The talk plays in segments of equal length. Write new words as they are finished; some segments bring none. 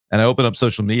And I opened up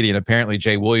social media, and apparently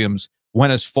Jay Williams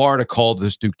went as far to call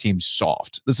this Duke team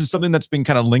soft. This is something that's been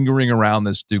kind of lingering around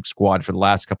this Duke squad for the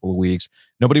last couple of weeks.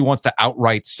 Nobody wants to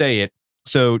outright say it.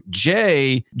 So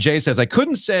Jay says, I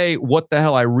couldn't say what the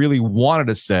hell I really wanted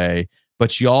to say,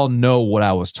 but y'all know what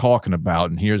I was talking about.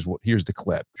 And here's the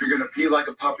clip. If you're going to pee like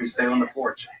a puppy, stay on the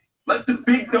porch. Let the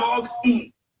big dogs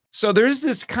eat. So there's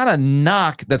this kind of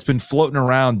knock that's been floating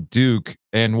around Duke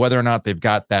and whether or not they've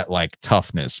got that like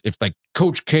toughness. If like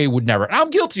Coach K would never, I'm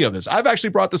guilty of this. I've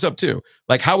actually brought this up too.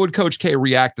 Like, how would Coach K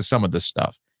react to some of this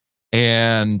stuff?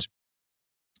 And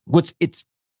it's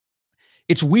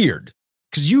weird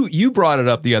because you brought it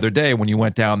up the other day when you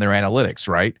went down their analytics,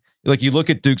 right? Like you look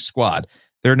at Duke's squad.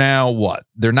 They're now what?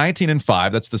 They're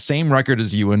 19-5. That's the same record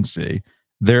as UNC.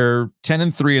 They're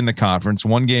 10-3 in the conference,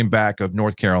 one game back of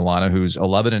North Carolina, who's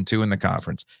 11-2 in the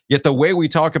conference. Yet the way we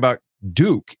talk about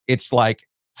Duke, it's like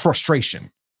frustration.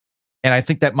 And I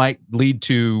think that might lead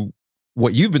to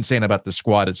what you've been saying about the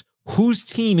squad is, whose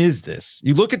team is this?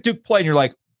 You look at Duke play and you're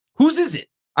like, whose is it?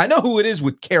 I know who it is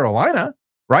with Carolina,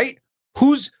 right?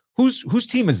 Whose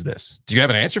team is this? Do you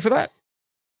have an answer for that?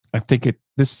 I think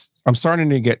I'm starting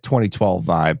to get 2012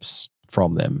 vibes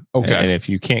from them. Okay. And if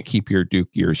you can't keep your Duke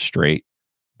years straight,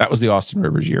 that was the Austin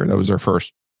Rivers year. That was their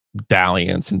first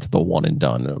dalliance into the one and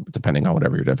done, depending on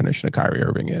whatever your definition of Kyrie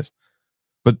Irving is.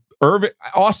 But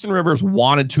Austin Rivers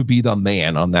wanted to be the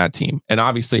man on that team and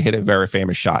obviously hit a very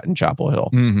famous shot in Chapel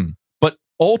Hill. Mm-hmm. But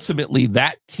ultimately,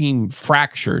 that team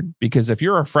fractured because if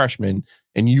you're a freshman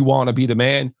and you want to be the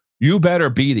man, you better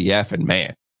be the effing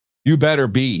man. You better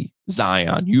be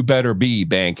Zion. You better be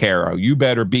Banchero. You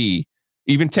better be,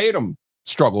 even Tatum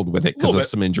struggled with it because of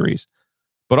some injuries.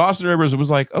 But Austin Rivers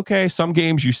was like, okay, some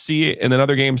games you see it, and then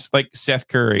other games like Seth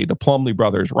Curry, the Plumlee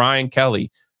brothers, Ryan Kelly,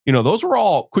 those were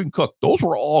all Quinn Cook. Those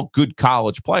were all good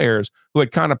college players who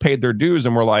had kind of paid their dues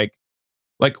and were like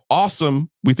awesome.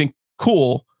 We think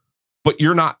cool, but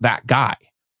you're not that guy.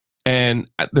 And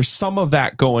there's some of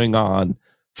that going on.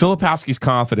 Filipowski's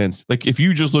confidence, like if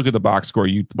you just look at the box score,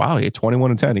 he had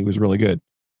 21-10. He was really good.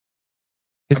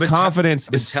 His confidence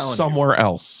is somewhere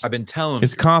else. I've been telling you.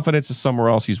 His confidence is somewhere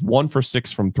else. He's 1 for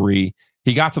 6 from 3.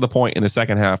 He got to the point in the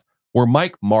second half where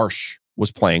Mike Marsh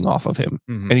was playing off of him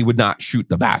and he would not shoot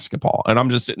the basketball. And I'm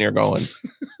just sitting there going,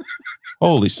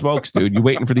 holy smokes, dude, you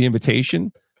waiting for the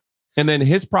invitation? And then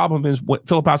his problem is what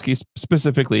Filipowski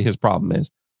specifically, his problem is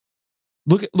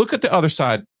look at the other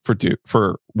side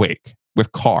for Wake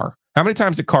with Carr. How many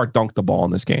times did Carr dunk the ball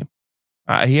in this game?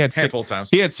 He had times.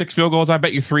 He had 6 field goals. I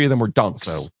bet you 3 of them were dunks.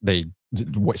 So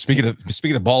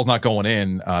speaking of balls not going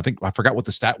in, I forgot what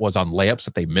the stat was on layups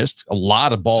that they missed. A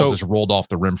lot of balls just rolled off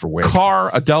the rim for Wake.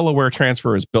 Carr, a Delaware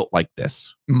transfer, is built like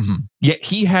this. Mm-hmm. Yet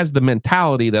he has the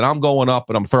mentality that I'm going up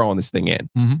and I'm throwing this thing in.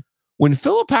 Mm-hmm. When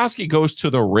Filipowski goes to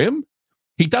the rim,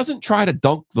 he doesn't try to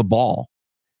dunk the ball.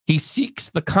 He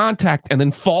seeks the contact and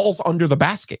then falls under the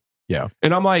basket. Yeah.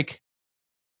 And I'm like,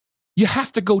 you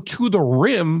have to go to the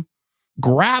rim,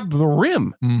 grab the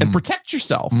rim, and protect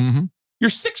yourself. Mm-hmm. You're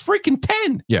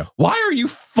 6'10". Yeah. Why are you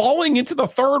falling into the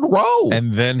third row?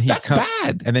 And then that's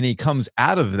bad. And then he comes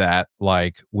out of that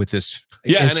like with his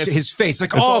his face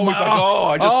like, oh man,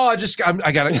 I just got hit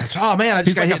in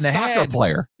the soccer head.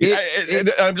 Player.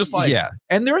 I'm just like, yeah.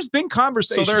 And there's been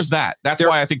conversations. So there's that. That's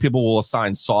why I think people will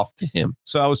assign soft to him.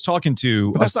 So I was talking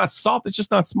to. But that's not soft. It's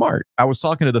just not smart. I was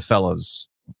talking to the fellas.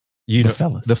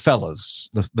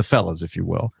 The fellas, if you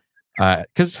will,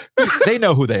 because they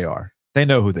know who they are. They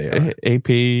know who they are. AP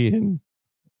and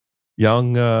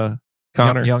young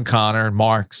Connor. Young Connor,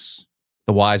 Marks,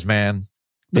 the wise man,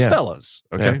 the fellas.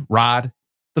 Okay. Yeah. Rod,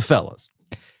 the fellas.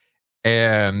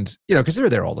 And, because they're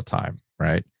there all the time.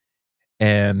 Right.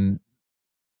 And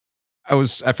I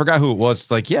forgot who it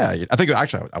was. Like, yeah, I think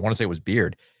actually, I want to say it was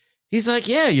Beard. He's like,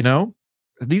 yeah,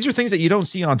 these are things that you don't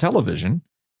see on television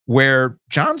where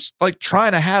John's like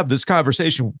trying to have this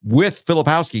conversation with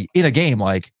Filipowski in a game,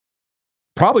 like,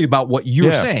 probably about what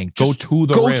you're saying. Just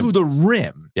go to the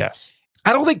rim. Yes.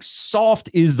 I don't think soft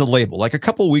is the label. Like a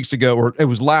couple of weeks ago, or it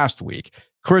was last week,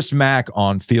 Chris Mack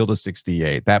on Field of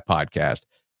 68, that podcast,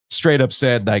 straight up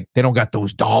said, like, they don't got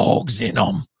those dogs in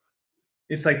them.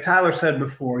 It's like Tyler said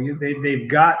before, they've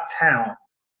got talent.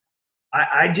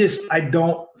 I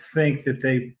don't think that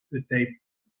they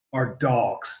are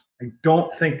dogs. I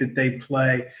don't think that they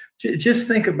play. Just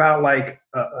think about like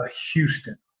a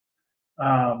Houston.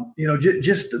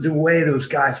 Just the way those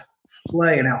guys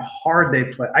play and how hard they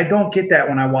play. I don't get that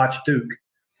when I watch Duke.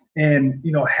 And,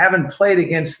 having played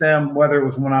against them, whether it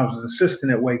was when I was an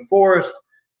assistant at Wake Forest,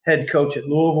 head coach at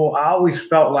Louisville, I always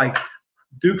felt like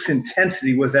Duke's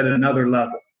intensity was at another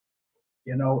level.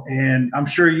 And I'm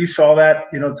sure you saw that,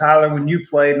 Tyler, when you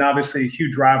played, and obviously a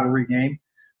huge rivalry game.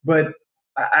 But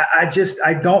I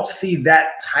don't see that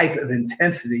type of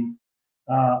intensity.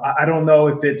 I don't know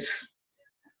if it's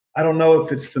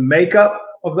the makeup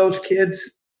of those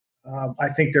kids. I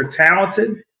think they're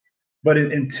talented, but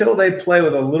until they play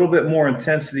with a little bit more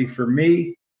intensity, for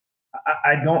me,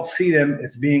 I don't see them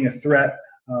as being a threat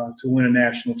to win a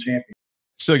national championship.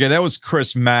 So again, that was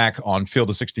Chris Mack on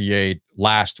Field of 68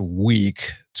 last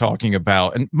week talking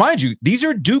about, and mind you, these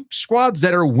are Duke squads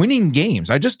that are winning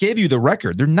games. I just gave you the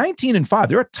record. They're 19-5.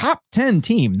 They're a top 10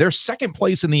 team. They're second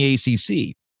place in the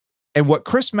ACC. And what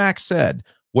Chris Mack said,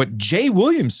 what Jay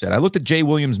Williams said, I looked at Jay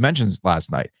Williams' mentions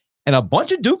last night, and a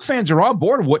bunch of Duke fans are on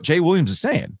board with what Jay Williams is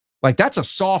saying. Like, that's a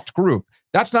soft group.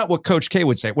 That's not what Coach K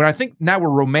would say. When I think now we're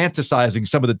romanticizing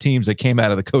some of the teams that came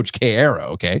out of the Coach K era,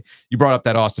 okay? You brought up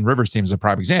that Austin Rivers team as a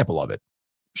prime example of it.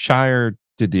 Shire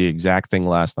did the exact thing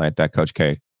last night that Coach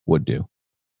K would do.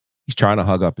 He's trying to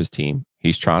hug up his team.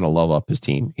 He's trying to love up his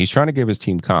team. He's trying to give his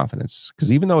team confidence.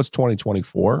 Because even though it's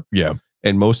 2024, yeah,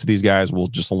 and most of these guys will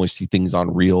just only see things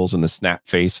on reels and the snap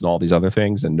face and all these other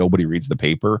things, and nobody reads the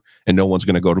paper, and no one's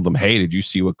going to go to them, hey, did you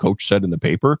see what Coach said in the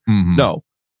paper? Mm-hmm. No.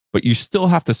 But you still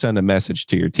have to send a message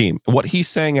to your team. What he's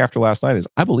saying after last night is,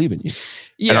 I believe in you.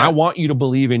 Yeah. And I want you to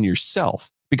believe in yourself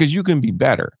because you can be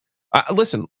better.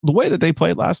 Listen, the way that they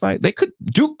played last night,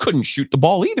 Duke couldn't shoot the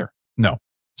ball either. No.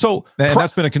 So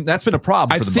that's been a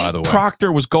problem for them, by the way.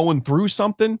 Proctor was going through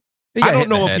something. I don't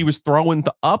know if he was throwing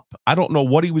the up. I don't know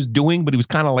what he was doing, but he was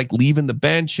kind of like leaving the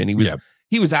bench, and he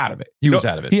was out of it. He was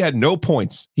out of it. He had no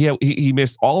points. He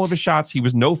missed all of his shots. He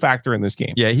was no factor in this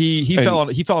game. Yeah, he fell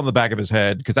on the back of his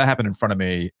head because that happened in front of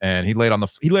me, and he laid on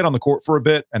the court for a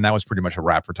bit, and that was pretty much a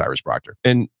wrap for Tyrese Proctor.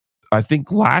 And I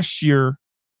think last year,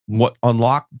 what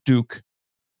unlocked Duke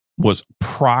was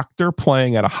Proctor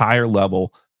playing at a higher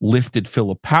level, lifted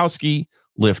Filipowski,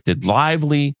 lifted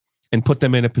Lively, and put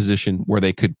them in a position where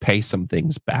they could pay some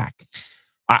things back.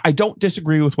 I don't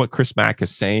disagree with what Chris Mack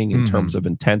is saying in terms of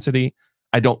intensity.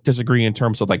 I don't disagree in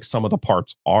terms of like some of the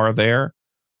parts are there.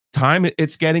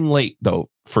 It's getting late though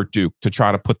for Duke to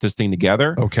try to put this thing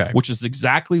together. Okay. Which is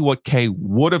exactly what Kay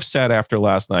would have said after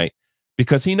last night,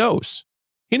 because he knows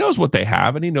what they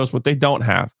have and he knows what they don't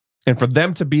have. And for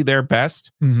them to be their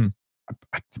best,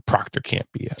 Proctor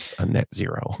can't be a net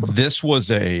zero. This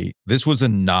was a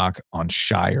knock on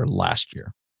Shire last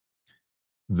year,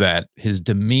 that his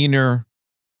demeanor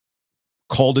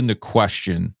called into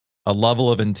question a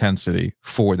level of intensity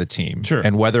for the team,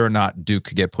 and whether or not Duke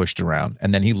could get pushed around.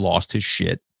 And then he lost his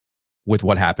shit with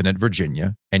what happened at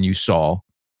Virginia, and you saw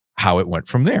how it went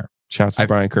from there. Shouts to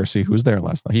Brian Kersey, who was there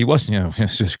last night. He was,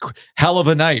 it's just hell of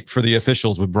a night for the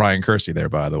officials with Brian Kersey there,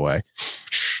 by the way.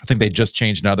 I think they just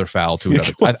changed another foul to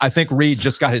another. I think Reed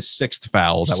just got his 6th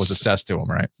foul that was assessed to him,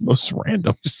 right? Most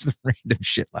random. Just the random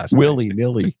shit last night.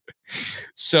 Willy-nilly.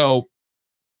 So,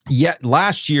 yet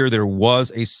last year there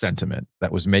was a sentiment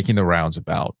that was making the rounds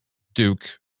about Duke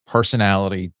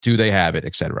personality, do they have it,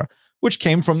 etc., which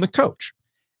came from the coach.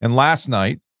 And last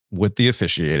night, with the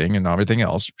officiating and everything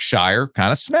else, Shire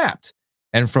kind of snapped.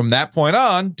 And from that point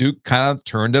on, Duke kind of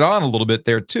turned it on a little bit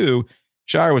there too.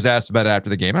 Shire was asked about it after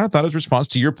the game, and I thought his response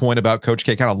to your point about Coach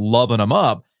K kind of loving him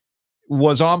up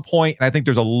was on point, and I think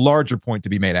there's a larger point to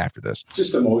be made after this.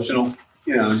 Just emotional,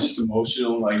 just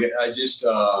emotional. Like,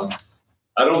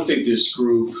 I don't think this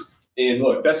group, and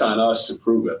look, that's on us to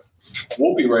prove it.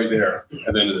 We'll be right there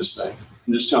at the end of this thing.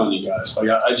 I'm just telling you guys. Like,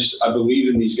 I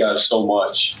believe in these guys so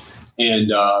much.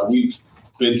 And we've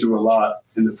been through a lot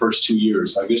in the first 2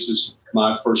 years. Like, this is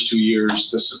my first 2 years.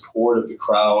 The support of the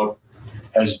crowd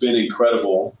has been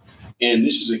incredible. And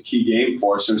this is a key game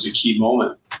for us. It was a key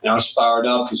moment. And I was fired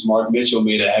up because Mark Mitchell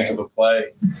made a heck of a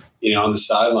play, on the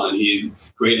sideline. He had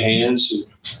great hands.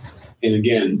 And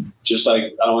again, just like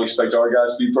I don't expect our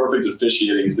guys to be perfect,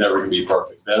 officiating is never going to be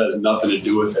perfect. That has nothing to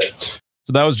do with it.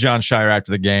 So that was John Shire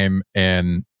after the game.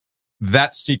 And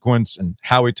that sequence and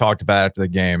how we talked about it after the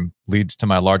game leads to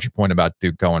my larger point about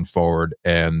Duke going forward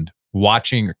and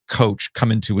watching a coach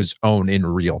come into his own in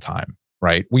real time,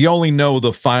 right? We only know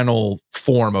the final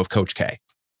form of Coach K,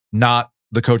 not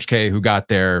the Coach K who got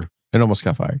there and almost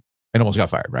got fired.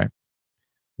 Right?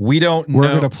 We don't know. We're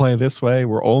going to play this way.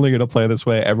 We're only going to play this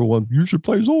way. Everyone, you should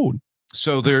play zone.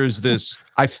 So there's this,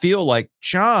 I feel like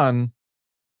John,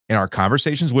 in our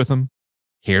conversations with him,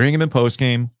 hearing him in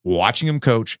postgame, watching him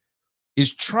coach,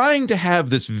 is trying to have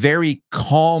this very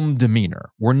calm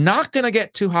demeanor. We're not going to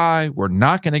get too high. We're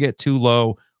not going to get too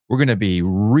low. We're going to be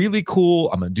really cool.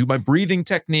 I'm going to do my breathing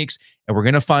techniques, and we're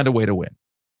going to find a way to win.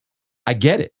 I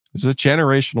get it. It's a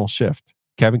generational shift.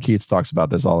 Kevin Keats talks about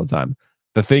this all the time.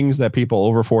 the things that people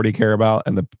over 40 care about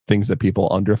and the things that people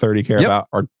under 30 care about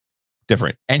are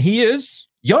different. And he is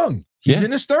young. He's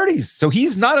in his 30s. So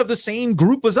he's not of the same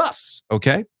group as us.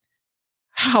 Okay.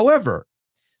 However,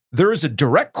 there is a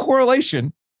direct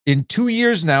correlation in 2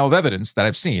 years now of evidence that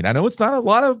I've seen. I know it's not a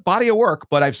lot of body of work,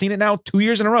 but I've seen it now 2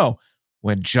 years in a row.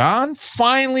 When John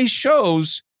finally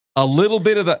shows a little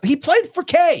bit of he played for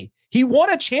K. He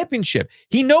won a championship.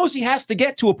 He knows he has to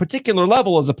get to a particular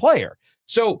level as a player.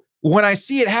 So when I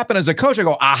see it happen as a coach, I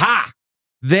go, aha,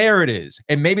 there it is.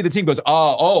 And maybe the team goes,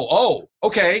 oh,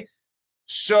 okay.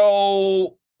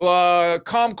 So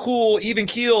calm, cool, even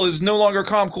keel is no longer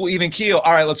calm, cool, even keel.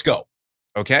 All right, let's go.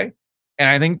 Okay. And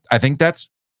I think that's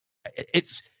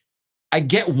I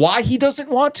get why he doesn't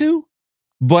want to,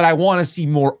 but I want to see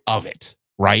more of it,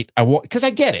 right? Because I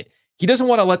get it. He doesn't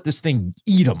want to let this thing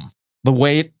eat him the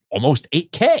way it almost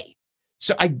ate K.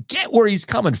 So I get where he's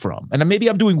coming from. And maybe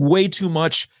I'm doing way too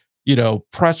much,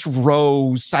 press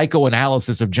row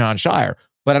psychoanalysis of John Shire,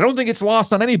 but I don't think it's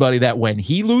lost on anybody that when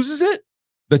he loses it,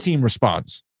 the team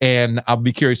responds. And I'll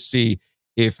be curious to see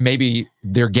if maybe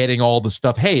they're getting all the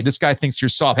stuff. Hey, this guy thinks you're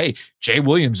soft. Hey, Jay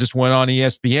Williams just went on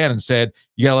ESPN and said,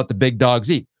 you got to let the big dogs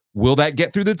eat. Will that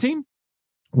get through the team?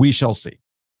 We shall see.